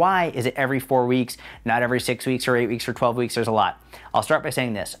that. Why is it every 4 weeks, not every 6 weeks or 8 weeks or 12 weeks? There's a lot. I'll start by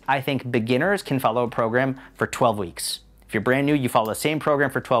saying this. I think beginners can follow a program for 12 weeks. If you're brand new, you follow the same program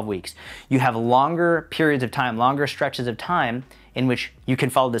for 12 weeks. You have longer periods of time, longer stretches of time in which you can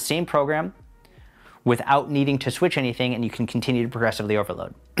follow the same program without needing to switch anything, and you can continue to progressively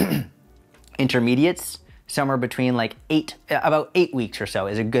overload. Intermediates, somewhere between like about 8 weeks or so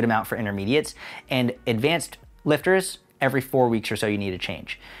is a good amount for intermediates, and advanced lifters, every 4 weeks or so you need to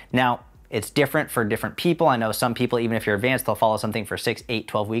change. Now, it's different for different people. I know some people, even if you're advanced, they'll follow something for 6, 8,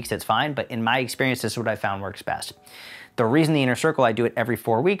 12 weeks, it's fine, but in my experience, this is what I found works best. The reason the inner circle I do it every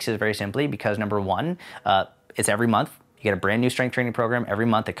 4 weeks is very simply because number one, it's every month. You get a brand new strength training program every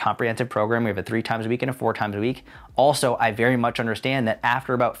month, a comprehensive program. We have a 3 times a week and a 4 times a week. Also, I very much understand that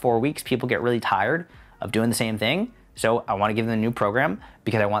after about 4 weeks, people get really tired of doing the same thing. So I want to give them a new program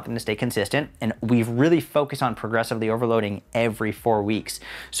because I want them to stay consistent. And we've really focused on progressively overloading every 4 weeks.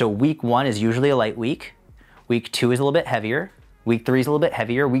 So week 1 is usually a light week. Week 2 is a little bit heavier. Week 3 is a little bit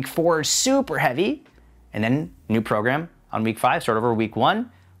heavier. Week 4 is super heavy. And then new program on week 5, start over week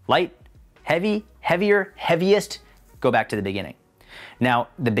 1, light, heavy, heavier, heaviest, go back to the beginning. Now,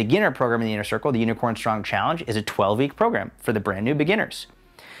 the beginner program in the Inner Circle, the Unicorn Strong Challenge, is a 12-week program for the brand new beginners.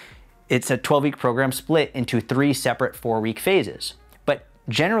 It's a 12-week program split into 3 separate 4-week phases. But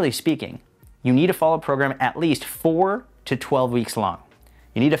generally speaking, you need to follow a program at least 4 to 12 weeks long.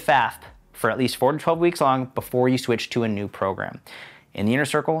 You need a FAFP for at least 4 to 12 weeks long before you switch to a new program. In the inner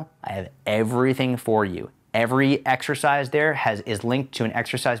circle, I have everything for you. Every exercise there is linked to an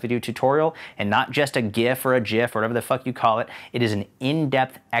exercise video tutorial, and not just a GIF or a GIF or whatever the fuck you call it. It is an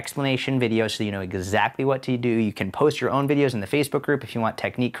in-depth explanation video so you know exactly what to do. You can post your own videos in the Facebook group if you want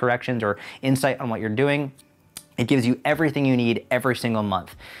technique corrections or insight on what you're doing. It gives you everything you need every single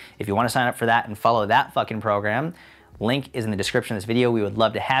month. If you want to sign up for that and follow that fucking program, link is in the description of this video. We would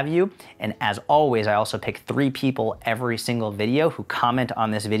love to have you. And as always, I also pick 3 people every single video who comment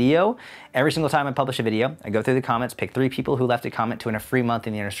on this video. Every single time I publish a video, I go through the comments, pick 3 people who left a comment to win a free month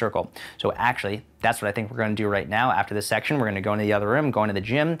in the inner circle. So actually, that's what I think we're going to do right now. After this section, we're going to go into the other room, go into the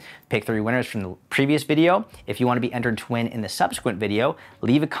gym, pick 3 winners from the previous video. If you want to be entered to win in the subsequent video,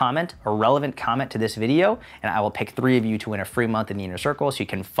 leave a comment, a relevant comment to this video, and I will pick 3 of you to win a free month in the inner circle so you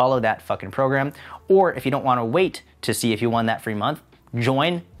can follow that fucking program. Or if you don't want to wait to see if you won that free month,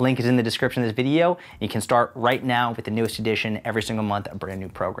 join. Link is in the description of this video. You can start right now with the newest edition every single month, a brand new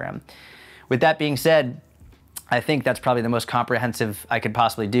program. With that being said, I think that's probably the most comprehensive I could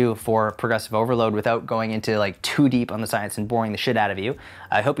possibly do for progressive overload without going into like too deep on the science and boring the shit out of you.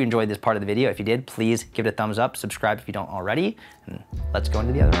 I hope you enjoyed this part of the video. If you did, please give it a thumbs up, subscribe if you don't already, and let's go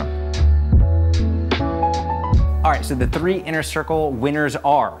into the other room. All right, so the 3 inner circle winners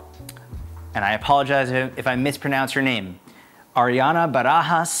are, and I apologize if I mispronounce your name, Ariana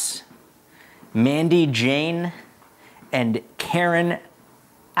Barajas, Mandy Jane, and Karen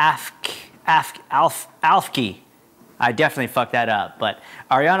Alfke. I definitely fucked that up, but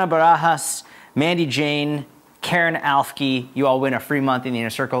Ariana Barajas, Mandy Jane, Karen Alfke, you all win a free month in the inner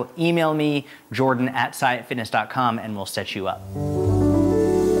circle. Email me, jordan@scientfitness.com, and we'll set you up.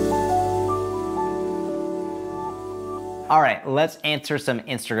 All right, let's answer some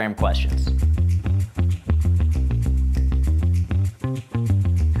Instagram questions.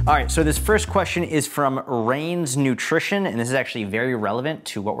 All right, so this first question is from Rain's Nutrition, and this is actually very relevant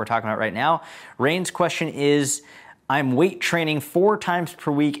to what we're talking about right now. Rain's question is, I'm weight training 4 times per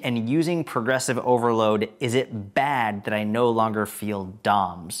week and using progressive overload. Is it bad that I no longer feel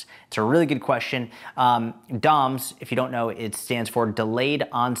DOMS? It's a really good question. DOMS, if you don't know, it stands for delayed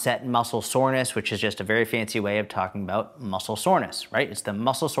onset muscle soreness, which is just a very fancy way of talking about muscle soreness, right? It's the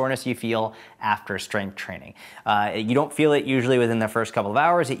muscle soreness you feel after strength training. You don't feel it usually within the first couple of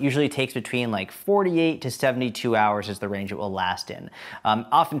hours. It usually takes between like 48 to 72 hours is the range it will last in.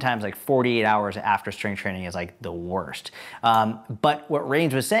 Oftentimes like 48 hours after strength training is like the worst. But what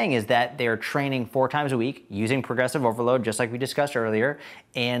Rains was saying is that they're training 4 times a week using progressive overload, just like we discussed earlier,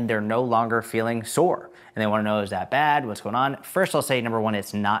 and they're no longer feeling sore. And they want to know, is that bad? What's going on? First, I'll say, number 1,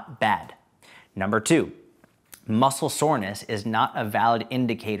 it's not bad. Number 2, muscle soreness is not a valid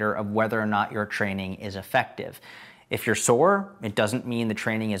indicator of whether or not your training is effective. If you're sore, it doesn't mean the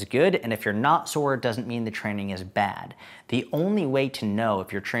training is good, and if you're not sore, it doesn't mean the training is bad. The only way to know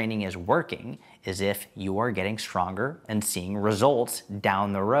if your training is working is if you are getting stronger and seeing results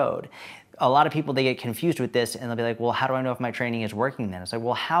down the road. A lot of people, they get confused with this and they'll be like, well, how do I know if my training is working then? It's like,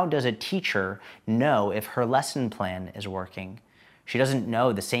 well, how does a teacher know if her lesson plan is working? She doesn't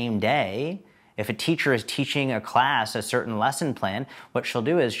know the same day. If a teacher is teaching a class a certain lesson plan, what she'll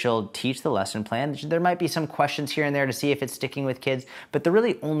do is she'll teach the lesson plan. There might be some questions here and there to see if it's sticking with kids, but the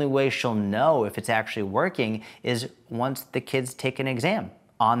really only way she'll know if it's actually working is once the kids take an exam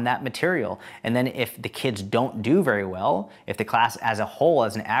on that material. And then if the kids don't do very well, if the class as a whole,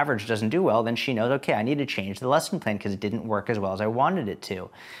 as an average, doesn't do well, then she knows, okay, I need to change the lesson plan because it didn't work as well as I wanted it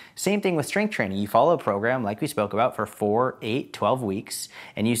to. Same thing with strength training. You follow a program like we spoke about for 4, 8, 12 weeks,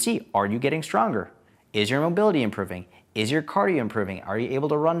 and you see, are you getting stronger? Is your mobility improving? Is your cardio improving? Are you able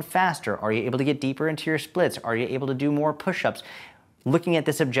to run faster? Are you able to get deeper into your splits? Are you able to do more push-ups? Looking at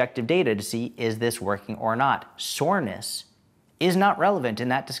this objective data to see, is this working or not? Soreness is not relevant in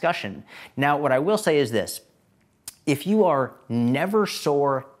that discussion. Now, what I will say is this. If you are never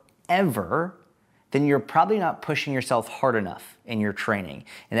sore ever, then you're probably not pushing yourself hard enough in your training.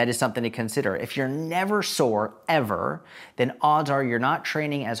 And that is something to consider. If you're never sore ever, then odds are you're not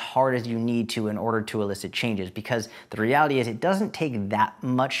training as hard as you need to in order to elicit changes, because the reality is it doesn't take that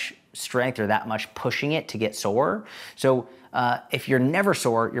much strength or that much pushing it to get sore. So if you're never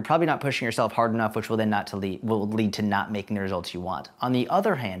sore, you're probably not pushing yourself hard enough, which will then will lead to not making the results you want. On the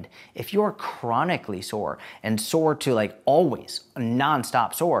other hand, if you're chronically sore and sore to like always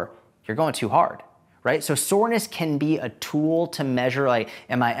nonstop sore, you're going too hard, right? So soreness can be a tool to measure, like,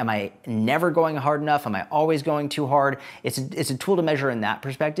 am I never going hard enough? Am I always going too hard? It's a tool to measure in that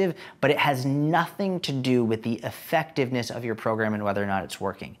perspective, but it has nothing to do with the effectiveness of your program and whether or not it's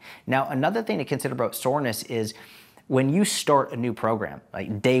working. Now, another thing to consider about soreness is when you start a new program,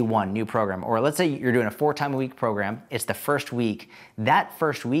 like day one, new program, or let's say you're doing a 4-time-a-week program, it's the first week, that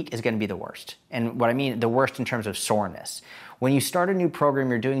first week is gonna be the worst. And what I mean, the worst in terms of soreness. When you start a new program,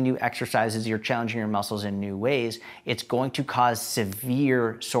 you're doing new exercises, you're challenging your muscles in new ways, it's going to cause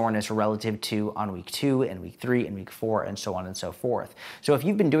severe soreness relative to on week 2 and week 3 and week 4 and so on and so forth. So if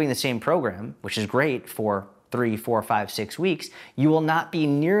you've been doing the same program, which is great for 3, 4, 5, 6 weeks, you will not be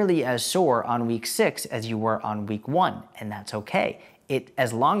nearly as sore on week 6 as you were on week 1, and that's okay.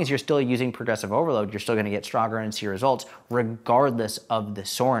 As long as you're still using progressive overload, you're still gonna get stronger and see results regardless of the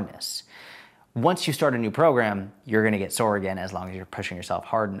soreness. Once you start a new program, you're gonna get sore again as long as you're pushing yourself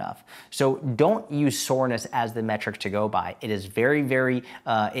hard enough. So don't use soreness as the metric to go by. It is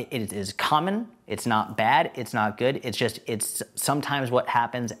it is common, it's not bad, it's not good, it's sometimes what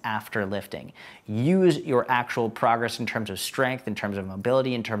happens after lifting. Use your actual progress in terms of strength, in terms of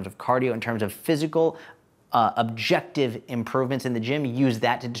mobility, in terms of cardio, in terms of physical objective improvements in the gym. Use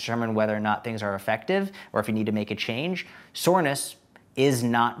that to determine whether or not things are effective or if you need to make a change. Soreness is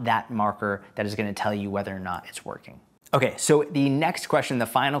not that marker that is gonna tell you whether or not it's working. Okay, so the next question, the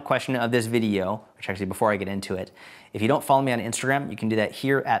final question of this video, which actually before I get into it, if you don't follow me on Instagram, you can do that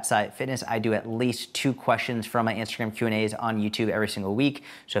here at Science Fitness. I do at least 2 questions from my Instagram Q&As on YouTube every single week.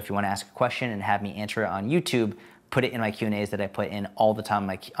 So if you wanna ask a question and have me answer it on YouTube, put it in my Q&As that I put in all the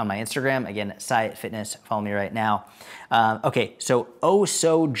time on my Instagram. Again, Science Fitness, follow me right now. Okay, so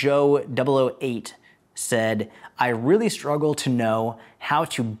Joe008 said, I really struggle to know how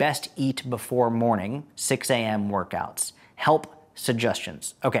to best eat before morning 6 a.m. workouts. Help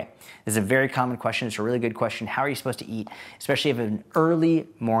suggestions. Okay, this is a very common question. It's a really good question. How are you supposed to eat, especially if you have an early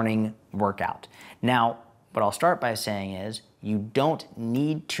morning workout? Now, what I'll start by saying is you don't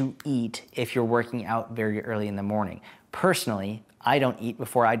need to eat if you're working out very early in the morning. Personally, I don't eat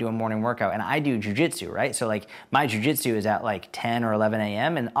before I do a morning workout, and I do jujitsu, right? So like my jujitsu is at like 10 or 11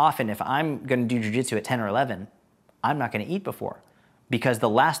 a.m. and often if I'm gonna do jujitsu at 10 or 11, I'm not gonna eat before because the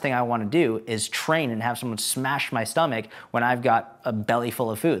last thing I wanna do is train and have someone smash my stomach when I've got a belly full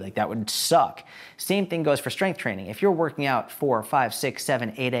of food. Like that would suck. Same thing goes for strength training. If you're working out 4, 5, 6,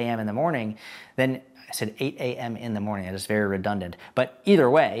 7, 8 a.m. in the morning, then I said 8 a.m. in the morning, that is very redundant. But either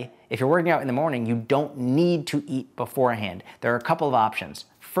way, if you're working out in the morning, you don't need to eat beforehand. There are a couple of options.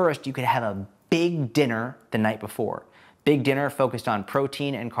 First, you could have a big dinner the night before. Big dinner focused on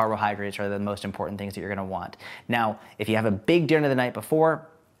protein and carbohydrates are the most important things that you're gonna want. Now, if you have a big dinner the night before,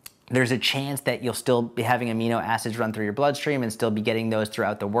 there's a chance that you'll still be having amino acids run through your bloodstream and still be getting those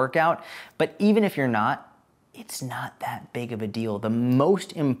throughout the workout. But even if you're not, it's not that big of a deal. The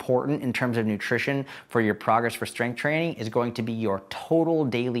most important in terms of nutrition for your progress for strength training is going to be your total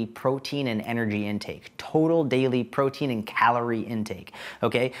daily protein and energy intake, total daily protein and calorie intake,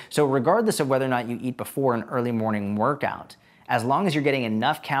 okay? So regardless of whether or not you eat before an early morning workout, as long as you're getting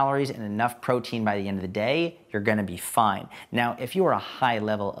enough calories and enough protein by the end of the day, you're gonna be fine. Now, if you're a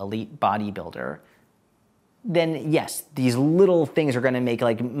high-level elite bodybuilder, then yes, these little things are gonna make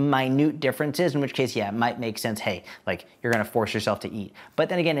like minute differences, in which case, yeah, it might make sense, hey, like you're gonna force yourself to eat. But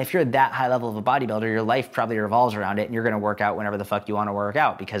then again, if you're that high level of a bodybuilder, your life probably revolves around it and you're gonna work out whenever the fuck you wanna work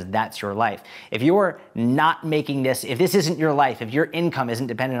out because that's your life. If you're not making this, if this isn't your life, if your income isn't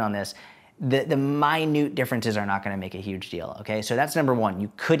dependent on this, the minute differences are not gonna make a huge deal, okay? So that's number one,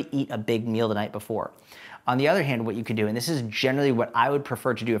 you could eat a big meal the night before. On the other hand, what you could do, and this is generally what I would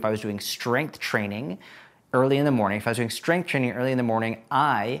prefer to do if I was doing strength training, early in the morning. If I was doing strength training early in the morning,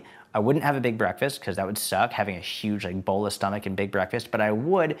 I wouldn't have a big breakfast because that would suck, having a huge like bowl of stomach and big breakfast, but I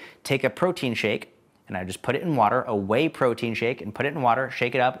would take a protein shake and I would just put it in water, a whey protein shake, and put it in water,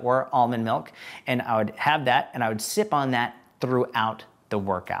 shake it up, or almond milk, and I would have that and I would sip on that throughout the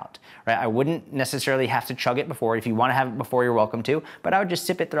workout, right? I wouldn't necessarily have to chug it before. If you wanna have it before, you're welcome to, but I would just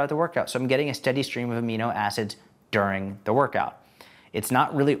sip it throughout the workout. So I'm getting a steady stream of amino acids during the workout. It's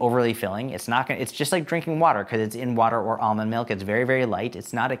not really overly filling. It's just like drinking water because it's in water or almond milk. It's very, very light.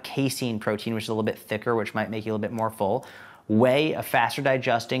 It's not a casein protein, which is a little bit thicker, which might make you a little bit more full. Whey, a faster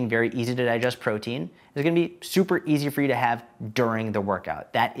digesting, very easy to digest protein, is gonna be super easy for you to have during the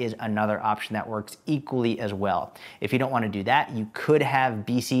workout. That is another option that works equally as well. If you don't wanna do that, you could have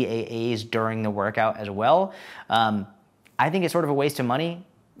BCAAs during the workout as well. I think it's sort of a waste of money.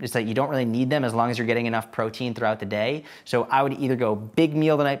 It's like you don't really need them as long as you're getting enough protein throughout the day. So I would either go big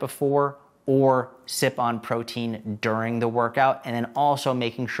meal the night before or sip on protein during the workout, and then also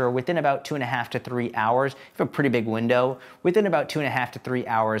making sure within about 2.5 to 3 hours, you have a pretty big window, within about 2.5 to 3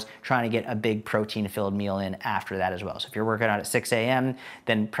 hours, trying to get a big protein-filled meal in after that as well. So if you're working out at 6 a.m.,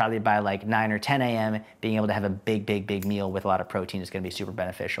 then probably by like 9 or 10 a.m., being able to have a big meal with a lot of protein is gonna be super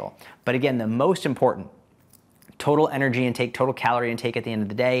beneficial. But again, the most important total energy intake, total calorie intake at the end of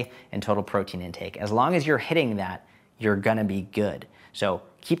the day, and total protein intake. As long as you're hitting that, you're gonna be good. So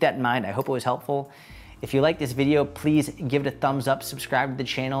keep that in mind. I hope it was helpful. If you like this video, please give it a thumbs up, subscribe to the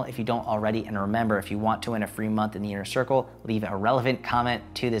channel if you don't already, and remember, if you want to win a free month in the Inner Circle, leave a relevant comment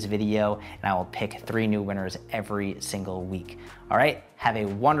to this video, and I will pick 3 new winners every single week. All right, have a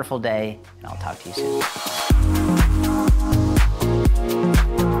wonderful day, and I'll talk to you soon.